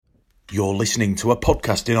You're listening to a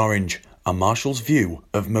podcast in Orange, a Marshall's view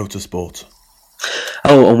of motorsport.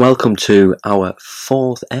 Hello and welcome to our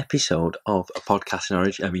fourth episode of a podcast in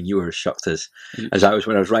Orange. I mean, you were as shocked as I was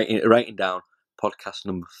when I was writing down podcast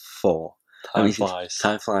number 4. Time flies.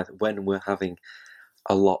 Time flies when we're having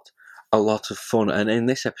a lot of fun. And in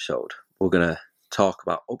this episode, we're going to talk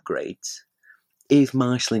about upgrades, if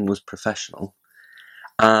marshalling was professional,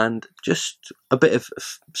 and just a bit of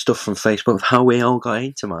stuff from Facebook of how we all got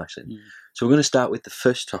into marshalling. So we're going to start with the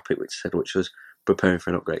first topic, which was preparing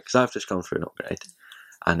for an upgrade, because I've just gone through an upgrade,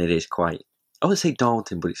 and it is quite, I wouldn't say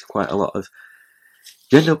daunting, but it's quite a lot of,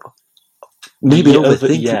 you end up maybe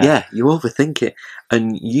overthinking. Yeah, you overthink it.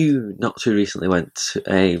 And you not too recently went to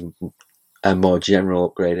a more general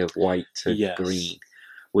upgrade of white to green,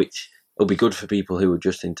 which will be good for people who are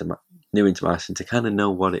just new into marshalling to kind of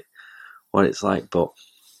know what it's like. But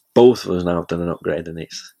both of us now have done an upgrade, and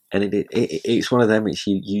it's one of them. It's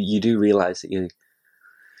you do realise that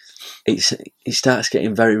it starts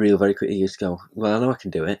getting very real very quickly. You just go, well, I know I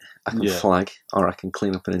can do it. I can flag, or I can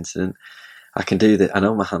clean up an incident. I can do that. I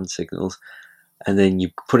know my hand signals. And then you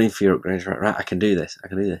put in for your upgrades, right, I can do this.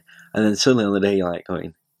 And then suddenly on the day you're like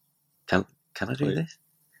going, can I do this?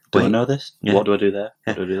 Do I know this? Yeah. What do I do there?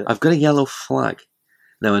 Yeah. What do I do there? I've got a yellow flag.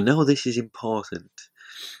 Now I know this is important.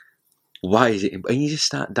 Why is it? And you just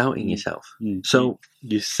start doubting yourself. So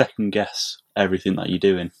you second guess everything that you're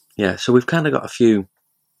doing. Yeah, so we've kind of got a few,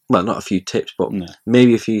 well, not a few tips, but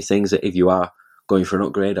maybe a few things that if you are going for an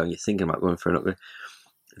upgrade or you're thinking about going for an upgrade,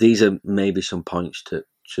 these are maybe some points to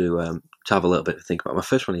have a little bit to think about. My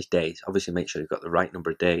first one is days. Obviously, make sure you've got the right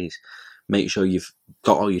number of days. Make sure you've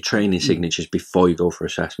got all your training signatures before you go for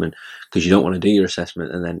assessment, because you don't want to do your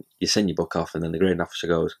assessment and then you send your book off and then the grading officer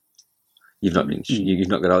goes, you've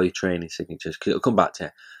not got all your training signatures, because it'll come back to you,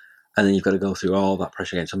 and then you've got to go through all that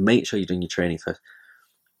pressure again. So make sure you're doing your training first,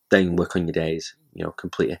 then work on your days.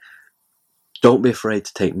 Complete it. Don't be afraid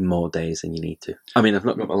to take more days than you need to. I mean, I've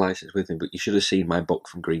not got my license with me, but you should have seen my book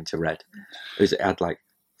from green to red. It had like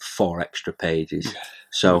 4 extra pages.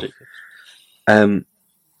 So,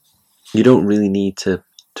 you don't really need to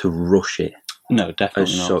rush it. No,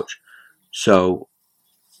 definitely as not. Such. So,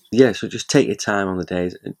 yeah. So just take your time on the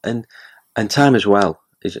days, and time as well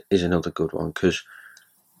is another good one, because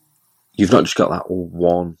you've not just got that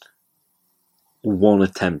one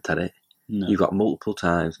attempt at it. No. You've got multiple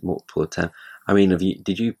attempts. I mean,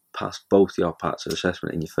 did you pass both your parts of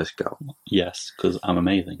assessment in your first go? Yes, because I'm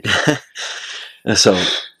amazing. So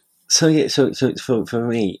for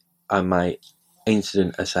me, my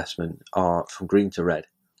incident assessment are from green to red.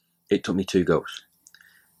 It took me 2 goes.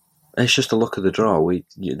 It's just a look of the draw.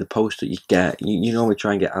 The post that you get, you normally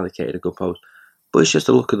try and get allocated a good post, but it's just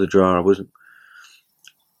a look of the draw. I was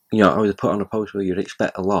put on a post where you'd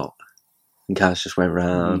expect a lot, and cars just went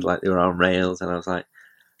round like they were on rails, and I was like,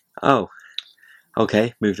 oh,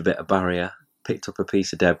 okay, moved a bit of barrier, picked up a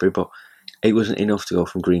piece of debris, but it wasn't enough to go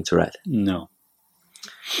from green to red. No.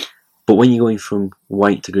 But when you're going from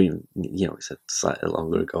white to green, it's a slightly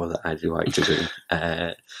longer ago that I did white to green.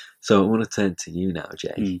 So I want to turn to you now,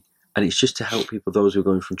 Jay. And it's just to help people, those who are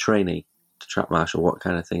going from trainee to track marshal, what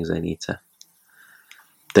kind of things they need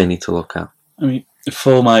to look at. I mean,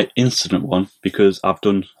 for my incident one, because I've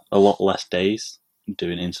done a lot less days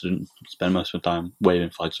doing incident, spend most of my time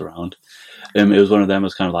waving flags around. It was one of them. I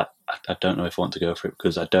was kind of like, I don't know if I want to go for it,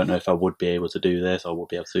 because I don't know if I would be able to do this or would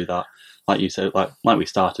be able to do that. Like you said, like we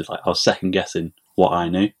started, I was second guessing what I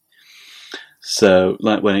knew. So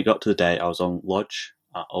when it got to the day, I was on Lodge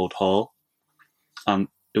at Old Hall, and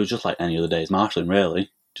it was just like any other day's marshalling, really.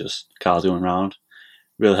 Just cars going around.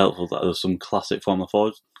 Really helpful that there was some classic Formula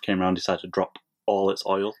Ford came around, decided to drop all its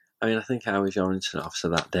oil. I mean, I think I was your incident officer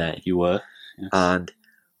that day. You were. Yes. And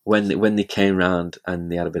when they came round and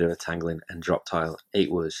they had a bit of a tangling and dropped oil, it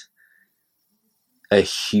was a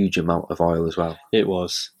huge amount of oil as well. It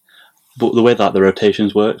was. But the way that the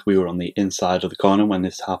rotations worked, we were on the inside of the corner when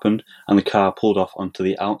this happened, and the car pulled off onto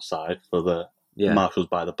the outside for the marshals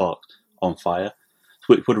by the box on fire,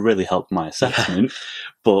 which would have really helped my assessment.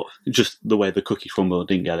 But just the way the cookie crumbled,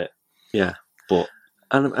 didn't get it. Yeah. But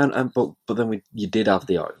then you did have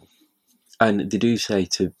the oil, and they do say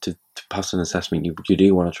to pass an assessment, you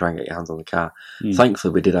do want to try and get your hands on the car.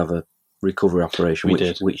 Thankfully, we did have a recovery operation,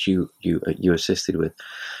 which you assisted with.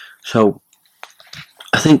 So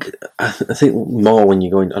I think more when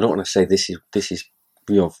you're going. I don't want to say this is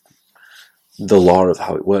the law of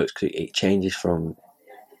how it works, because it changes from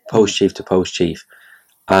post chief to post chief,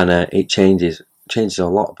 and it changes a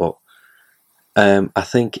lot. But I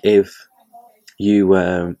think if you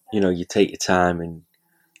you take your time and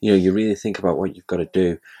you really think about what you've got to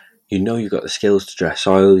do, you've got the skills to dress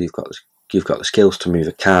oil, you've got the skills to move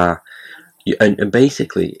a car, and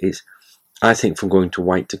basically it's, I think from going to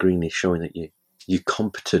white to green is showing that you're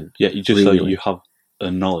competent. Yeah, you just really. so you have a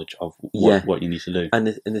knowledge of what you need to do. And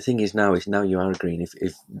the thing is now you are a green. If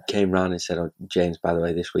you came round and said, "Oh, James, by the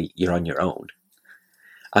way, this week you're on your own,"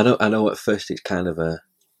 I know at first it's kind of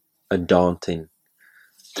a daunting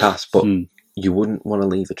task, but you wouldn't want to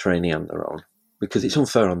leave a trainee on their own because it's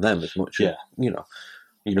unfair on them as much. Yeah.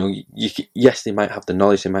 Yes, they might have the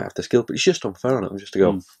knowledge, they might have the skill, but it's just unfair on them just to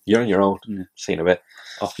go, you're on your own, see you in a bit.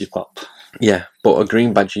 Off you pop. Yeah, but a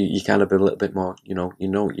green badge, you kind of be a little bit more, you know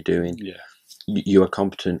what you're doing. Yeah. You are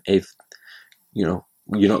competent if, you're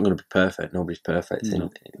not going to be perfect. Nobody's perfect.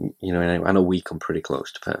 No. Anyway, I know we come pretty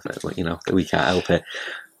close to perfect, but, we can't help it.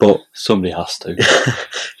 But somebody has to.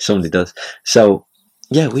 Somebody does. So,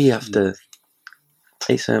 yeah, we have to,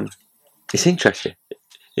 it's interesting.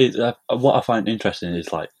 What I find interesting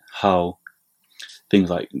is like how things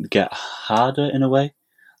like get harder in a way.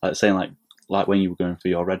 Like saying like when you were going for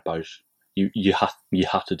your red badge, you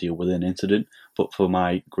have to deal with an incident. But for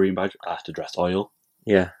my green badge, I have to dress oil.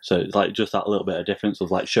 Yeah. So it's like just that little bit of difference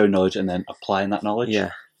of like showing knowledge and then applying that knowledge.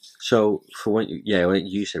 Yeah. So for when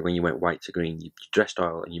you said when you went white to green, you dressed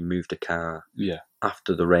oil and you moved a car. Yeah.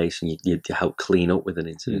 After the race, and you helped clean up with an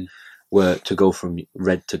incident. Where to go from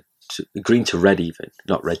red to green to red, even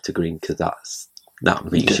not red to green, because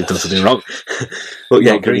that means you've done something wrong. But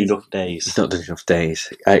yeah, green enough days. It's not done enough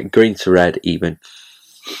days. Green to red, even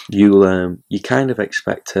you kind of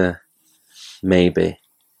expect to maybe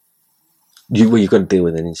you've got to deal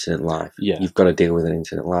with an incident live. Yeah, you've got to deal with an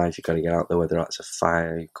incident live. You've got to get out there, whether that's a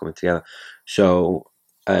fire, you're coming together. So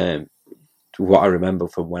what I remember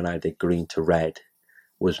from when I did green to red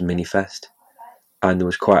was Minifest. And there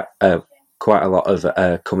was quite a lot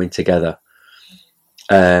of coming together,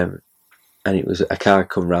 and it was a car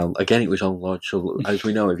come round. Again, it was on Lodge. So as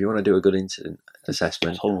we know, if you want to do a good incident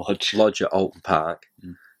assessment, Lodge at Alton Park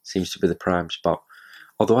seems to be the prime spot.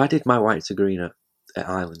 Although I did my white to green at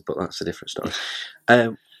Island, but that's a different story.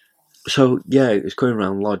 So yeah, it was going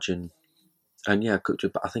around Lodge and yeah,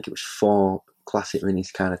 I think it was 4 classic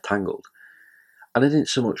minis kind of tangled. And I didn't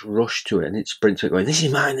so much rush to it and sprint to it going, this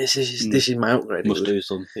is mine, this is my upgrade. Must do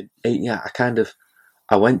something.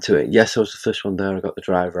 I went to it. Yes, I was the first one there. I got the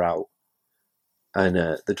driver out. And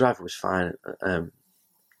the driver was fine.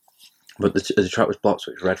 But the track was blocked,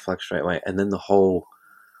 so it was red flag straight away. And then the whole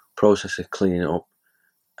process of cleaning it up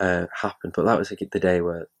happened. But that was the day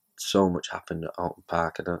where so much happened at Alton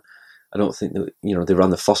Park. I don't think that, they ran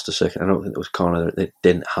the Foster circuit. I don't think there was a corner that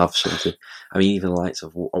didn't have something. I mean, even the likes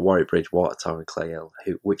of Warwick Bridge, Watertower and Clay Hill,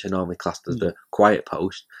 which are normally classed as the quiet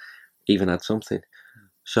post, even had something.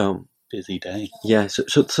 So busy day. Yeah. So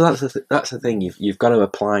that's the thing. You've got to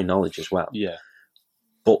apply knowledge as well. Yeah.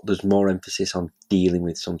 But there's more emphasis on dealing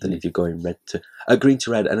with something if you're going green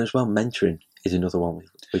to red, and as well mentoring is another one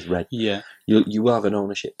with red. Yeah. You will have an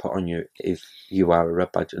ownership put on you if you are a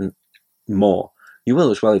red badge, and more. You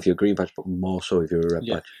will as well if you're a green badge, but more so if you're a red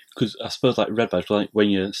badge. Because I suppose like red badge, like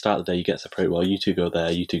when you start the day, you get separated. Well, you two go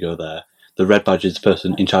there, you two go there. The red badge is the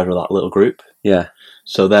person in charge of that little group. Yeah.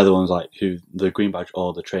 So they're the ones like who the green badge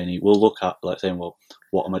or the trainee will look at, like saying, "Well,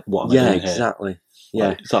 what am I doing here?" Yeah, exactly. Yeah,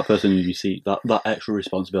 like, it's that person who you see that extra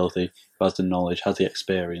responsibility, who has the knowledge, has the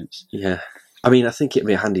experience. Yeah. I mean, I think it'd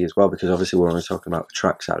be handy as well because obviously we're only talking about the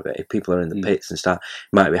track side of it. If people are in the pits and stuff,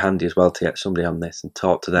 it might be handy as well to get somebody on this and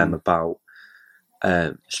talk to them about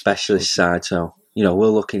specialist side. So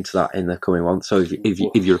we'll look into that in the coming months. So if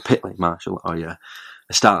you're a pit lane marshal or you're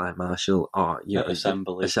a start line marshal or you're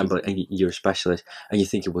assembly and you're a specialist and you're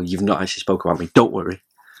thinking, well, you've not actually spoken about me, don't worry,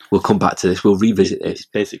 we'll come back to this, we'll revisit this. It's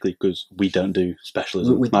basically because we don't do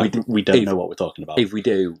specialism. We don't know what we're talking about. If we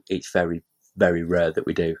do, it's very, very rare that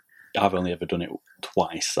we do. I've only ever done it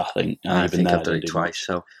twice, I think. I think I've done it twice,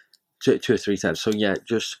 so 2 or 3 times. So yeah,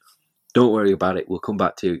 just don't worry about it. We'll come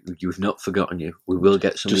back to you. We've not forgotten you. We will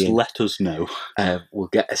get somebody. Just let us know. We'll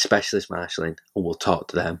get a specialist marshal in, and we'll talk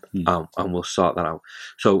to them, and we'll sort that out.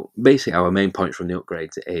 So basically, our main point from the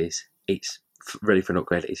upgrades is it's ready for an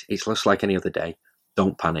upgrade. It's just like any other day.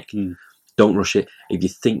 Don't panic. Don't rush it. If you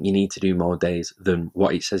think you need to do more days than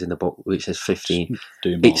what it says in the book, which says 15,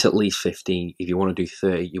 it's at least 15. If you want to do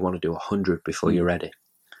 30, you want to do 100 before you're ready.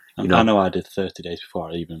 I know I did 30 days before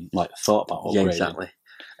I even thought about upgrading. Yeah, exactly.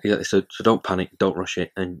 So don't panic, don't rush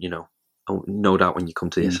it, and no doubt when you come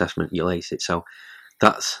to the assessment, you'll ace it. So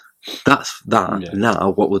that's that. Yeah.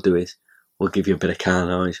 Now what we'll do is we'll give you a bit of car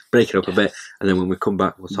noise, break it up a bit, and then when we come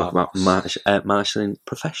back, we'll talk about marshalling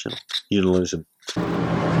professional journalism.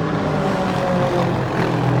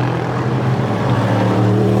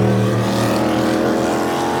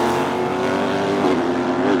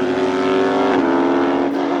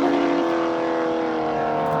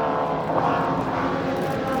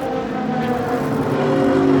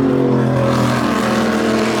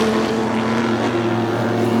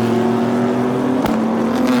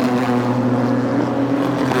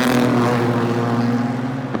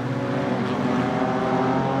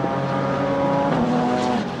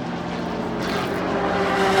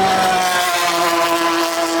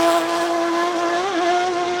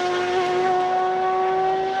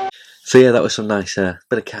 So yeah, that was some nice bit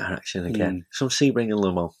of car action again. Some Sebring and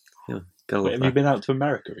Le Mans. Wait, have you been out to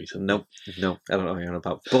America recently? No, I don't know what you're on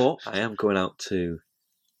about. But I am going out to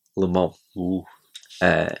Le Mans. Ooh.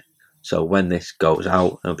 So when this goes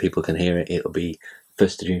out and people can hear it, it'll be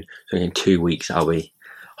 1st of June. So in 2 weeks, I'll be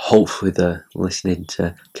hopefully listening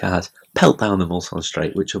to cars pelt down the Mulsanne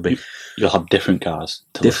Straight, which will be... You'll have different cars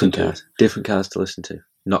to different listen cars, to. Different cars to listen to.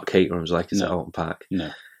 Not caterhams like it's at Alton Park.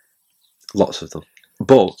 No. Lots of them.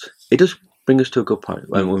 But it does bring us to a good point.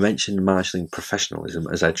 When we mentioned marshalling professionalism,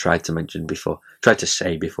 as I tried to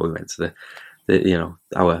say before we went to the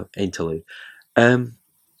our interlude,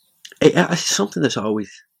 it's something that's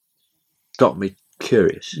always got me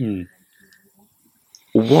curious.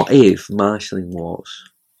 What if marshalling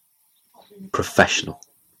was professional?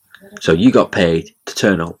 So you got paid to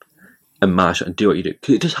turn up and marshal and do what you do.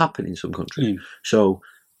 'Cause it does happen in some countries. So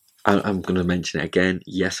I'm going to mention it again.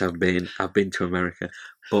 Yes, I've been to America,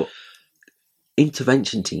 but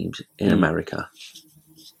intervention teams in America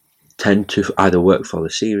tend to either work for the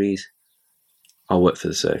series or work for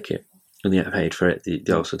the circuit, and they get paid for it.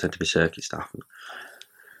 They also tend to be circuit staff,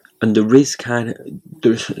 and there is I'm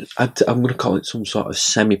going to call it some sort of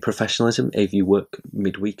semi-professionalism if you work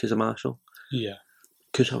midweek as a marshal. Yeah,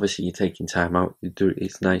 because obviously you're taking time out.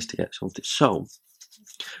 It's nice to get something. So,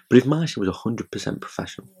 but if marshal was 100%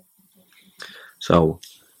 professional. So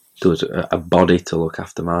there was a body to look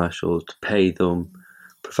after marshals, to pay them,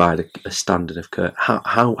 provide a standard of care.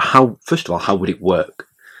 How first of all, how would it work?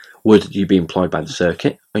 Would you be employed by the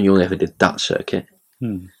circuit, and you only ever did that circuit?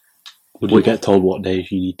 Would you get told what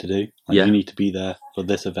days you need to do? Yeah. You need to be there for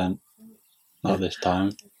this event at this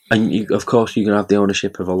time. And of course, you're going to have the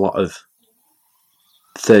ownership of a lot of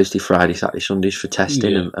Thursday, Friday, Saturday, Sundays for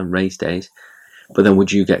testing and race days. But then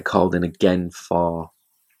would you get called in again for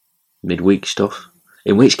midweek stuff?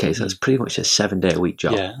 In which case, that's pretty much a 7-day-a-week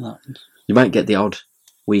job. Yeah, you might get the odd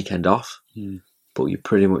weekend off, but you're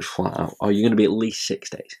pretty much flat out. Or you're going to be at least 6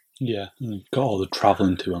 days. Yeah, and you've got all the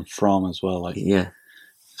travelling to and from as well.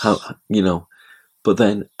 But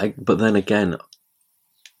then again,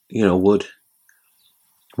 would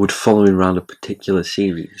following around a particular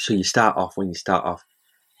series. So you start off.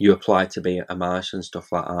 You apply to be a marshal and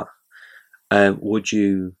stuff like that. Would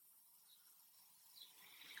you?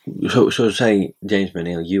 So say James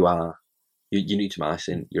McNeil, you need to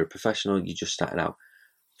marshal. You're a professional. You're just starting out.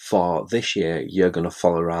 For this year, you're going to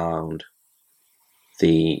follow around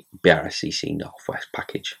the BRSCC Northwest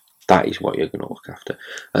package. That is what you're going to look after.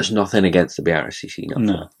 That's nothing against the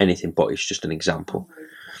BRSCC, anything, but it's just an example.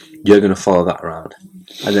 You're going to follow that around.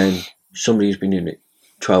 And then somebody who's been doing it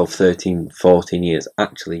 12, 13, 14 years,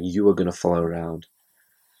 actually, you are going to follow around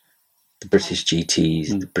the British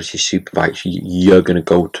GTs, the British Superbikes. You're going to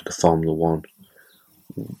go to the Formula One.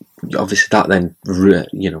 Obviously, that then,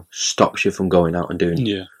 stops you from going out and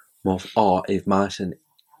doing more. Or if Martin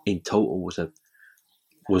in total was a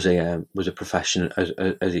profession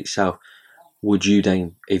as itself, would you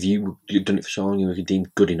then, if you've done it for so long, if you're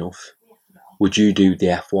deemed good enough, would you do the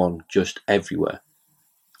F1 just everywhere?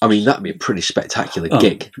 I mean, that'd be a pretty spectacular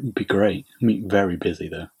gig. It'd be great. I mean, very busy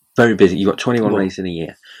though. Very busy. You've got 21 races in a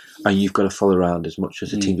year, and you've got to follow around as much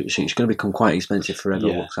as a team. So it's going to become quite expensive for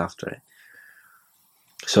whoever looks after it.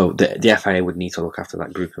 So the FIA would need to look after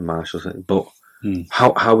that group of marshals. But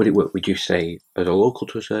how would it work? Would you say as a local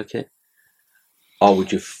to a circuit? Or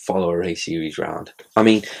would you follow a race series round? I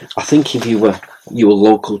mean, I think if you were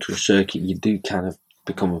local to a circuit, you do kind of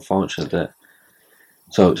become unfortunate that.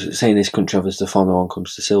 So, say in this country, obviously, the Formula One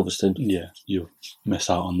comes to Silverstone. Yeah, you'll miss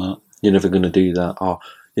out on that. You're never going to do that, or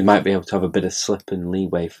they might be able to have a bit of slip and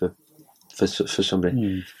leeway for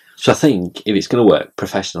somebody. So, I think if it's going to work,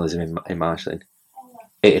 professionalism in marshalling,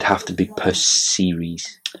 it'd have to be per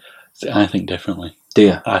series. I think differently. Do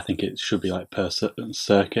you? I think it should be like per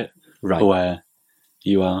circuit, right, where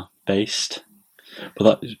you are based.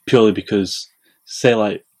 But that's purely because, say,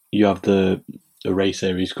 like you have the race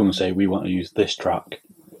series come and say, we want to use this track,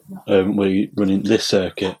 we're running this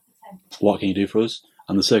circuit, what can you do for us?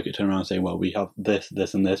 And the circuit turn around and say, well, we have this,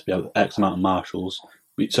 this and this, we have X amount of marshals,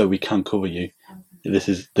 so we can cover you, this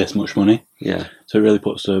is this much money. Yeah. So it really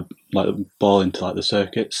puts the ball into the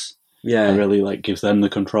circuits. Yeah. And really gives them the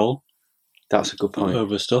control. That's a good point.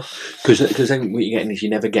 Over stuff. Because then what you're getting is you're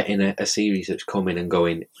never getting a series that's coming and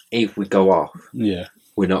going, if we go off,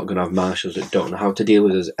 we're not going to have marshals that don't know how to deal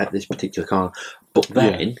with us at this particular corner. But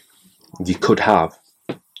then you could have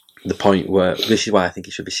the point where, this is why I think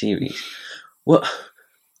it should be series. Well,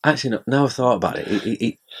 actually, no, now I've thought about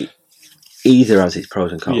it, either has its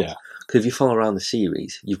pros and cons. Yeah. Because if you follow around the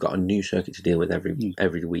series, you've got a new circuit to deal with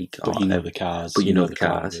every week. But you know the cars. But you know the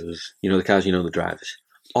cars. You know the cars, you know the drivers.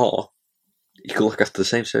 Or You can look after the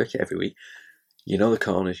same circuit every week. You know the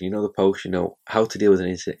corners, you know the posts, you know how to deal with an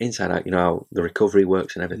incident inside out, you know how the recovery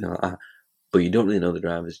works and everything like that. But you don't really know the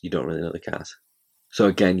drivers, you don't really know the cars. So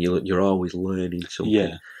again, you're always learning something.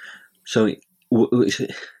 Yeah. So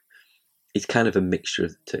it's kind of a mixture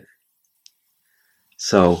of the two.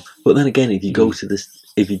 So, but then again, if you go to this,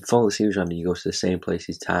 if you follow the series around and you go to the same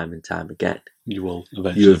places time and time again, you will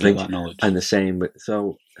eventually get that knowledge. And the same, but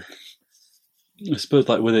so I suppose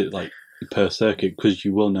like with it like per circuit, because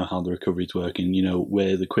you will know how the recovery's working, you know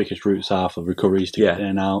where the quickest routes are for recoveries to get in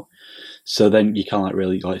and out. So then you can like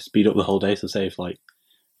really like speed up the whole day. So say if like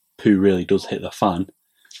poo really does hit the fan,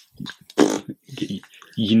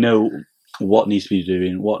 you know what needs to be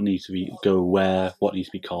doing, what needs to be go where, what needs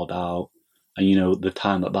to be called out, and you know the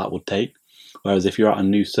time that would take. Whereas if you're at a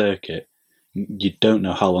new circuit, you don't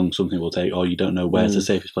know how long something will take, or you don't know where's the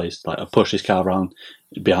safest place. Like, I push this car around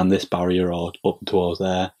behind this barrier or up towards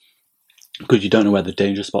there, because you don't know where the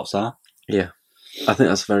danger spots are. Yeah, I think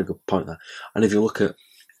that's a very good point there. And if you look at,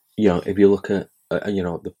 you know, you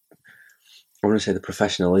know, I want to say the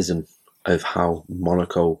professionalism of how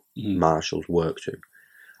Monaco marshals work too.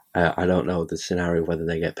 I don't know the scenario, whether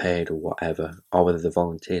they get paid or whatever, or whether they're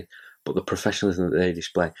volunteered, but the professionalism that they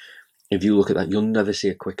display, if you look at that, you'll never see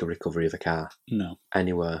a quicker recovery of a car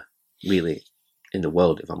anywhere, really, in the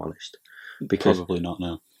world, if I'm honest. Because probably not,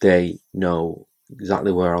 no. They know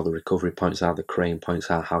exactly where all the recovery points are, the crane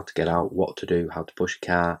points are, how to get out, what to do, how to push a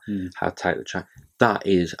car, how to take the track. That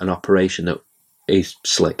is an operation that is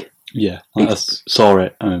slick. Yeah, I saw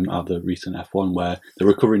it at the recent F1 where they're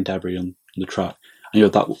recovering debris on the track. And you know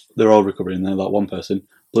that they're all recovering, and then that one person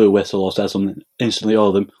blew a whistle or said something, instantly all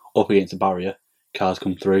of them up against a barrier, cars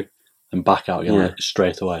come through and back out again like,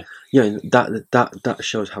 straight away. Yeah, that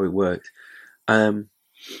shows how it worked.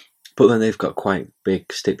 But then they've got quite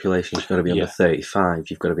big stipulations. You've got to be under 35.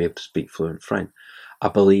 You've got to be able to speak fluent French. I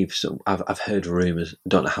believe so. I've heard rumours.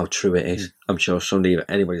 Don't know how true it is. I'm sure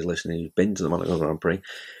anybody's listening who's been to the Monaco Grand Prix,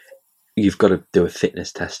 you've got to do a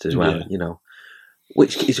fitness test as well. You know,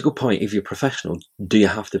 which is a good point. If you're professional, do you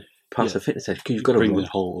have to pass a fitness test? Because you've got to bring the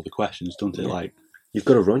whole other questions, don't it? Like, you've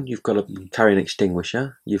got to run. You've got to carry an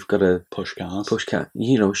extinguisher. You've got to push cars.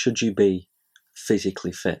 You know, should you be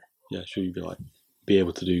physically fit? Yeah, should you be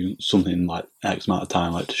able to do something like X amount of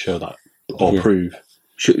time, like to show that or prove?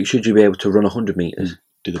 Should you be able to run 100 metres?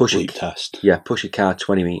 Do the bleep test. Yeah, push a car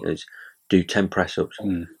 20 metres, do 10 press ups,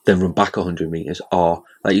 then run back 100 metres, or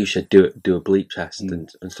like you said, do a bleep test and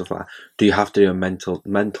stuff like that. Do you have to do a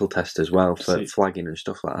mental test as well for flagging and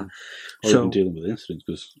stuff like that? Or even dealing with incidents,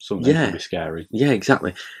 because some of them can be scary. Yeah,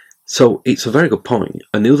 exactly. So it's a very good point.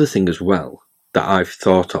 And the other thing as well that I've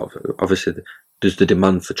thought of, obviously, there's the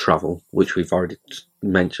demand for travel, which we've already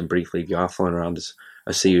mentioned briefly. If you are flying around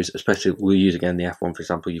a series, especially we'll use again the F1 for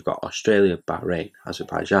example, you've got Australia, Bahrain,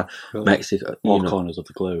 Azerbaijan, Mexico, all corners of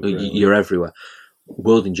the globe. Really. You're everywhere.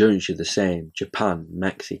 World Endurance, you're the same. Japan,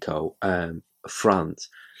 Mexico, France,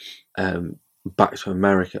 back to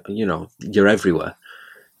America. You know, you're everywhere.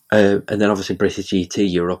 And then obviously British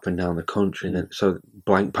GT, you're up and down the country. And then so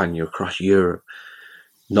blank pan, you're across Europe.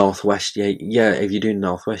 Northwest, if you're doing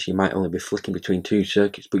Northwest, you might only be flicking between two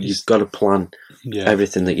circuits, but you've got to plan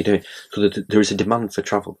everything that you're doing. So there is a demand for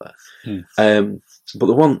travel there. But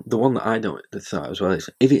the one that I know that thought as well is,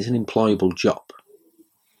 if it's an employable job,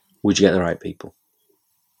 would you get the right people?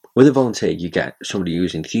 With a volunteer, you get somebody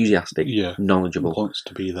who's enthusiastic, knowledgeable, wants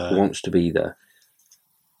to be there.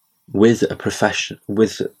 With a profession,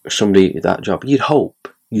 with somebody at that job, you'd hope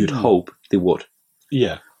they would.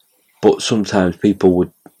 Yeah. But sometimes people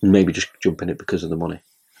would maybe just jump in it because of the money,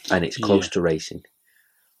 and it's close to racing.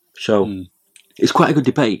 So it's quite a good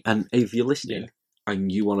debate. And if you're listening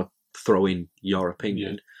and you want to throw in your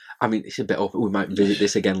opinion, I mean, it's a bit open. We might visit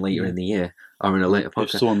this again later in the year or in a later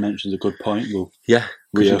podcast. If someone mentions a good point, we'll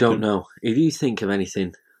because you don't know. If you think of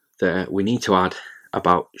anything that we need to add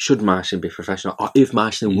about should marshalling be professional, or if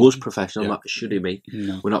marshalling was professional, should it be?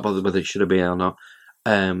 No. We're not bothered whether it should be or not.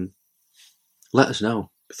 Let us know.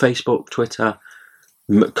 Facebook, Twitter,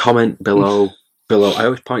 comment below. I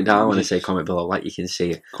always point down when I say comment below, like you can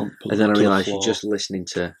see it, and then I realise you're just listening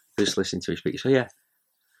to me speak. So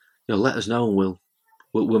let us know, and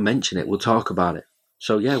we'll mention it. We'll talk about it.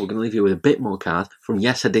 So we're going to leave you with a bit more cards from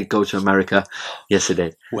Yes, I Did Go to America. Yes, I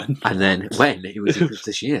did. When? And then when? It was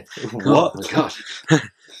this year. What? Oh my God.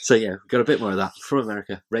 So we've got a bit more of that from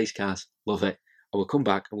America. Race cars, love it. And we'll come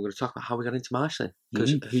back and we're going to talk about how we got into marshalling,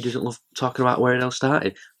 because who doesn't love talking about where it all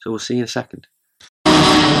started? So we'll see you in a second.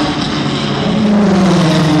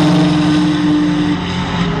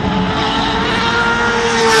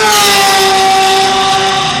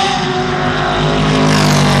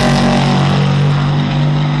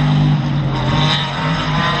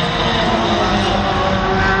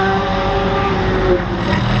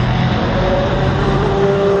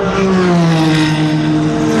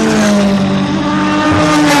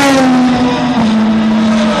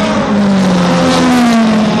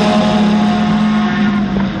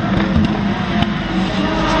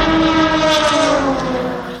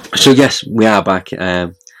 So yes, we are back.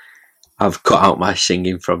 I've cut out my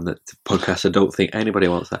singing from the podcast. I don't think anybody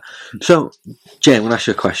wants that. So, Jay, I'm going to ask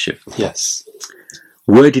you a question. Yes.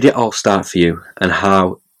 Where did it all start for you, and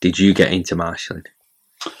how did you get into marshalling?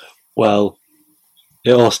 Well,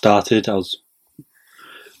 it all started. I'll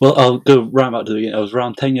go right back to the beginning. I was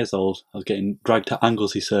around 10 years old. I was getting dragged to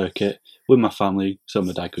Anglesey Circuit with my family so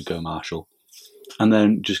my dad could go marshal. And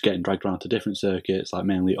then just getting dragged around to different circuits, like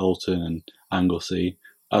mainly Alton and Anglesey,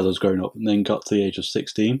 as I was growing up. And then got to the age of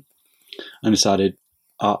 16 and decided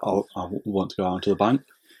I want to go out into the bank.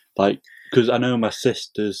 Because I know my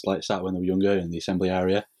sisters sat when they were younger in the assembly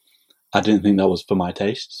area. I didn't think that was for my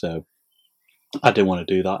taste, so I didn't want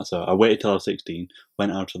to do that. So I waited till I was 16,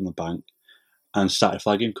 went out on the bank, and started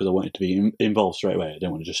flagging because I wanted to be involved straight away. I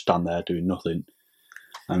didn't want to just stand there doing nothing.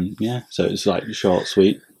 And yeah, so it's short,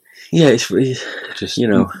 sweet. Yeah, it's just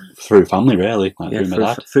through family, really. Through my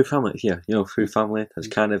dad. Through family, yeah. Through family. That's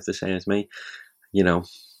kind of the same as me.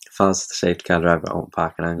 Father's the safety car driver at Alton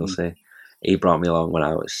Park in Anglesey. He brought me along when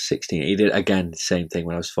I was 16. He did, again, the same thing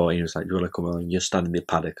when I was 14. He was like, do you want to come along? You're standing in the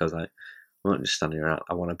paddock. I was like, I'm not just standing around.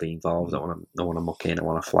 I want to be involved. I want to muck in. I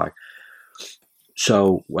want to flag.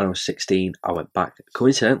 So when I was 16, I went back.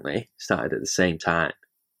 Coincidentally, started at the same time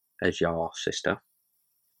as your sister.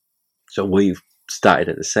 So we've started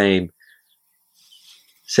at the same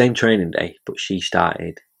training day, but she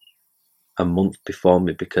started a month before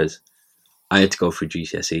me because I had to go through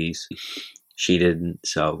GCSEs. She didn't.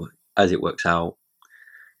 So as it works out,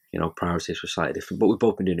 priorities were slightly different. But we've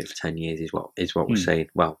both been doing it for 10 years is what we're saying.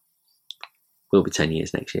 Well, we'll be 10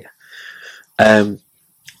 years next year. But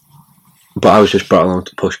I was just brought along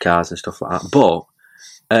to push cars and stuff like that.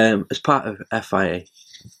 But as part of FIA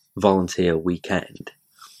Volunteer Weekend,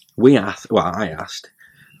 I asked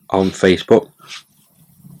on Facebook,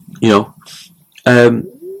 we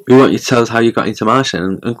want you to tell us how you got into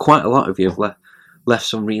marshalling, and quite a lot of you have left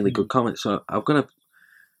some really good comments. So I'm gonna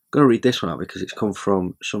read this one out because it's come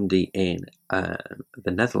from somebody in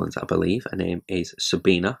the Netherlands, I believe. Her name is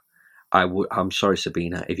Sabina. I'm sorry,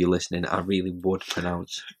 Sabina, if you're listening. I really would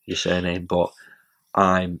pronounce your surname, but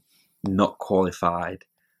I'm not qualified,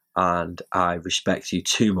 and I respect you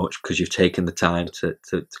too much because you've taken the time to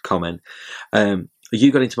comment.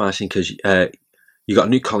 You got into marshalling because you got a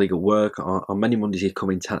new colleague at work. On many Mondays he'd come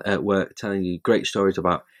in at work telling you great stories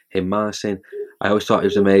about him marshalling. I always thought it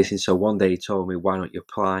was amazing, so one day he told me, why don't you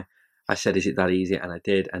apply? I said, is it that easy? And I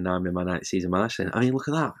did, and now I'm in my 9th season marshalling. I mean, look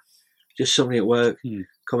at that. Just somebody at work,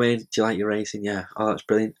 come in, do you like your racing? Yeah, oh, that's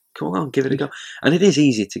brilliant. Come along, give it a go. And it is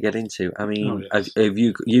easy to get into. I mean,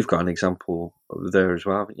 you've got an example there as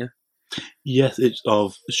well, haven't you? Yes, it's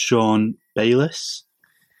of Sean Bayliss,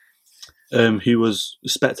 who was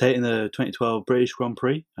spectating the 2012 British Grand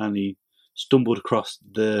Prix, and he stumbled across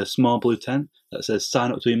the small blue tent that says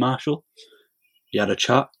sign up to be marshal. He had a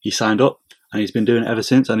chat, he signed up, and he's been doing it ever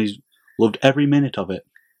since, and he's loved every minute of it.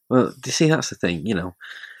 Well, do you see, that's the thing,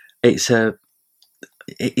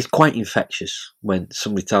 it's quite infectious when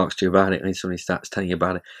somebody talks to you about it and somebody starts telling you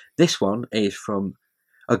about it. This one is from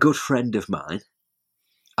a good friend of mine,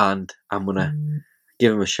 and I'm going to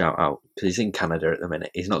give him a shout out because he's in Canada at the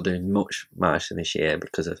minute. He's not doing much marshalling this year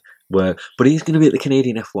because of work, but he's going to be at the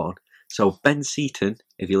Canadian F1. So Ben Seaton,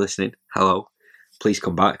 if you're listening, hello, please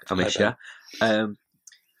come back. I miss you.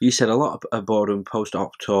 You said a lot of boredom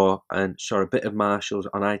post-op tour and saw a bit of marshals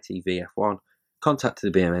on ITV F1.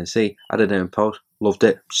 Contacted the BMNC, added it in post, loved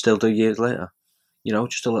it, still do years later.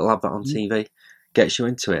 Just a little advert on TV gets you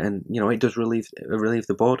into it, and it does relieve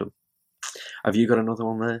the boredom. Have you got another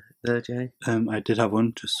one there, Jay? I did have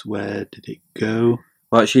one. Just where did it go?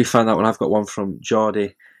 Well, actually, you found that one. I've got one from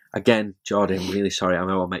Geordie. Again, Geordie, I'm really sorry. I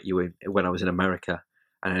know I met you when I was in America,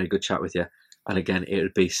 and I had a good chat with you. And again, it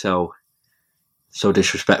would be so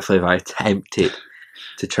disrespectful if I attempted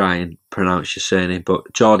to try and pronounce your surname.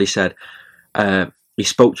 But Geordie said he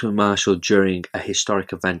spoke to a marshal during a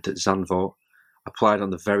historic event at Zandvoort, applied on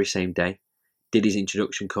the very same day, did his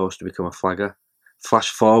introduction course to become a flagger. Flash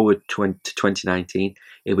forward to 2019,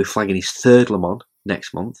 he'll be flagging his 3rd Le Mans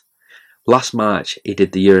next month. Last March, he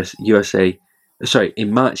did the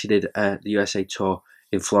in March he did the USA Tour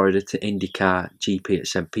in Florida to IndyCar GP at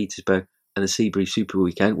St. Petersburg and the Sebring Super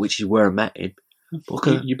Weekend, which is where I met him.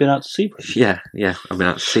 You've been out to Sebring? Yeah, I've been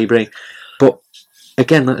out to Sebring. But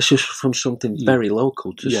again, that's just from something very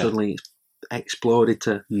local to suddenly exploded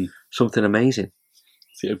to something amazing.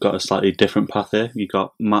 So you've got a slightly different path here. You've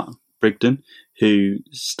got Matt Brigden, who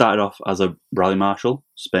started off as a rally marshal,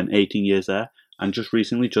 spent 18 years there, and just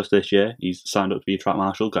recently, just this year, he's signed up to be a track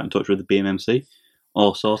marshal, got in touch with the BMMC,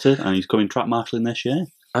 all sorted, and he's coming track marshalling this year.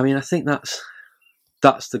 I mean, I think that's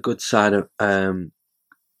the good side of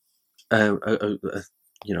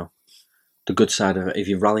you know, the good side of it, if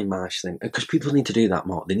you rally marshalling, because people need to do that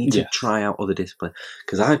more. They need to try out other disciplines.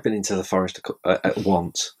 Because I've been into the forest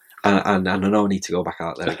once, and I know I need to go back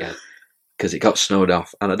out there again because it got snowed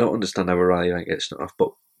off, and I don't understand how a rally don't get snowed off.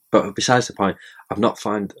 But besides the point, I've not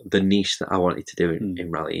found the niche that I wanted to do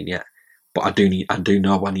in rallying yet. But I do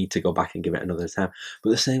know I need to go back and give it another attempt. But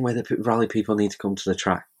the same way that rally people need to come to the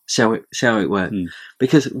track, see how it works,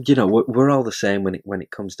 because we're all the same when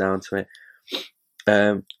it comes down to it.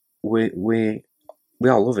 We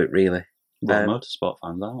all love it, really. We're motorsport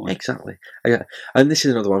fans, aren't we? Exactly. And this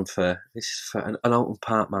is another one for an Alton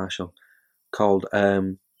Park marshal called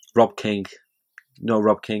Rob King. Know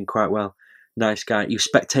Rob King quite well. Nice guy. He was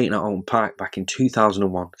spectating at Alton Park back in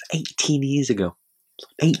 2001. 18 years ago.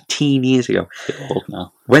 18 years ago. Old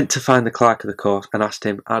now. Went to find the clerk of the course and asked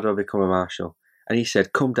him, how do I become a marshal? And he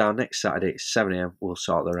said, come down next Saturday at 7 a.m. We'll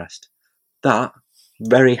sort the rest. That,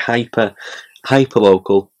 very hyper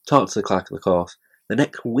local, talk to the clerk of the course. The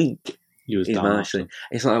next week, he's marshalling.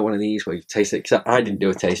 It's like one of these where you taste it. Cause I didn't do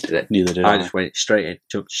a taste of it. Neither did I. I just went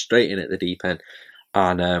jumped straight in at the deep end,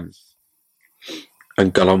 and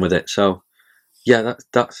got on with it. So, yeah,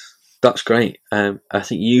 that's great. I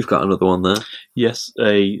think you've got another one there. Yes,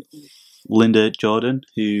 Linda Jordan,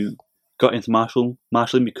 who got into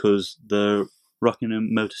marshalling because the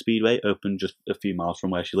Rockingham Motor Speedway opened just a few miles from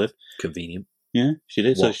where she lived. Convenient. Yeah, she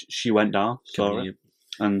did. What? So she went down, saw it,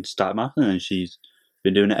 and started marshalling, and she's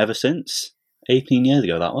been doing it ever since. 18 years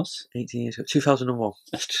ago, that was. 18 years ago. 2001.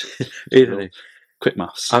 Quick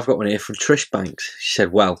maths. I've got one here from Trish Banks. She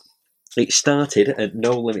said, well, it started at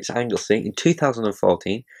No Limits Anglesey in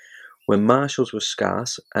 2014 when marshals were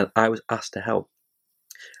scarce and I was asked to help.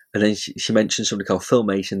 And then she mentioned something called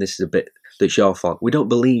Filmation. This is a bit that's your fault. We don't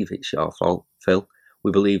believe it's your fault, Phil.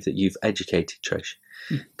 We believe that you've educated Trish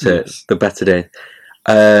to the better day.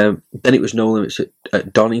 Then it was No Limits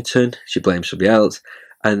at Donington. She blamed somebody else.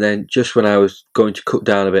 And then just when I was going to cut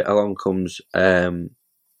down a bit, along comes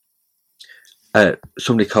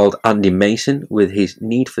somebody called Andy Mason with his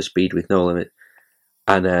Need for Speed with No Limit.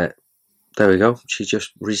 And there we go. She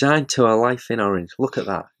just resigned to her life in Orange. Look at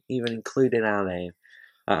that, even including our name.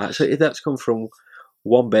 So that's come from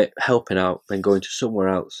one bit helping out, then going to somewhere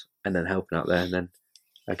else, and then helping out there, and then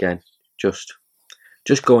again just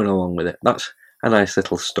going along with it. That's a nice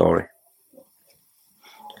little story.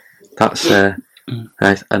 That's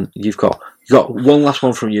nice. And you've got one last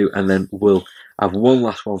one from you, and then we'll have one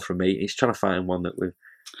last one from me. He's trying to find one that we've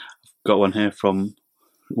got one here from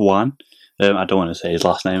Juan. I don't want to say his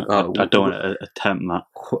last name. I don't want to attempt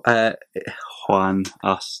that. Juan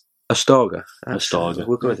Astorga. Astorga.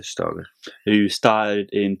 We'll go with Astorga. Who started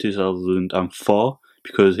in 2004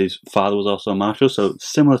 because his father was also a marshal, so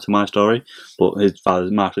similar to my story, but his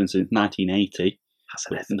father's marshalling since 1980.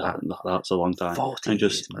 That's a long time. 40 and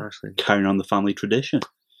just marshalling. Carrying on the family tradition.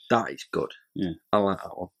 That is good. Yeah. I like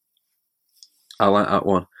that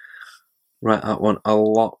one. Right, that one a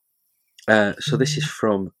lot. So this is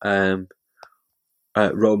from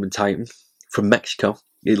Roman Titan from Mexico.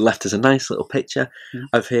 He left us a nice little picture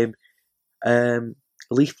of him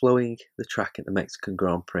leaf blowing the track at the Mexican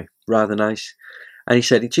Grand Prix. Rather nice. And he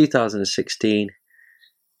said in 2016,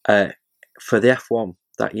 for the F1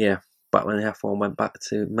 that year, back when the F1 went back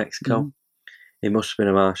to Mexico, he must have been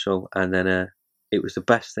a marshal, and then it was the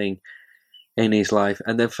best thing in his life.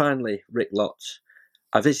 And then finally, Rick Lotz.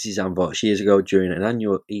 I visited Zandvoort years ago during an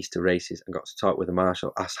annual Easter races and got to talk with the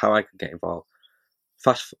marshal, asked how I could get involved.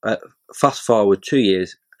 Fast forward 2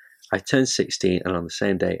 years, I turned 16 and on the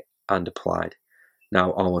same day and applied.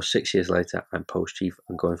 Now, almost 6 years later, I'm post chief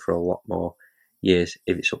and going for a lot more years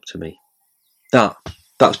if it's up to me.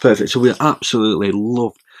 That's perfect. So we absolutely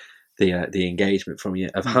loved the engagement from you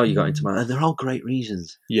of how you got into and they're all great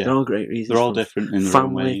reasons. Yeah, they're all great reasons. They're all different in their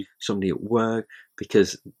own way. Somebody at work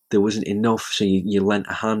because there wasn't enough, so you lent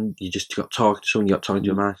a hand. You just got talking to someone. You got talking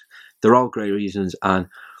to a man. They're all great reasons, and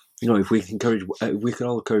if we can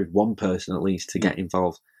all encourage one person at least to get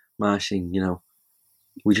involved marshalling.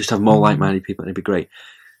 We just have more like-minded people, and it'd be great.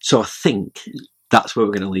 So I think that's where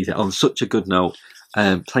we're going to leave it on such a good note.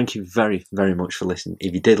 Thank you very, very much for listening.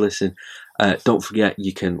 If you did listen, don't forget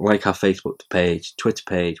you can like our Facebook page, Twitter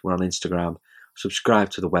page. We're on Instagram.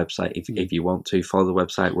 Subscribe to the website if you want to. Follow the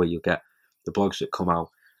website where you'll get the blogs that come out.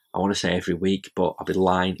 I want to say every week, but I'll be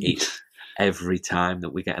lying. It's every time that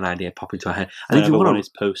we get an idea pop into our head. And if you want is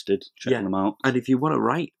posted, check them out. And if you want to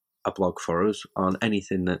write a blog for us on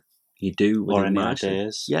anything that you do, or any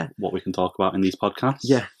ideas, what we can talk about in these podcasts,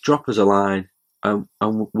 drop us a line. And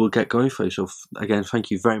we'll get going for you. So again, thank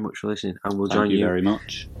you very much for listening, and we'll join you very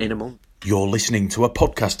much in a month. You're listening to a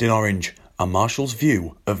podcast in Orange, a Marshall's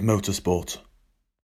view of motorsport.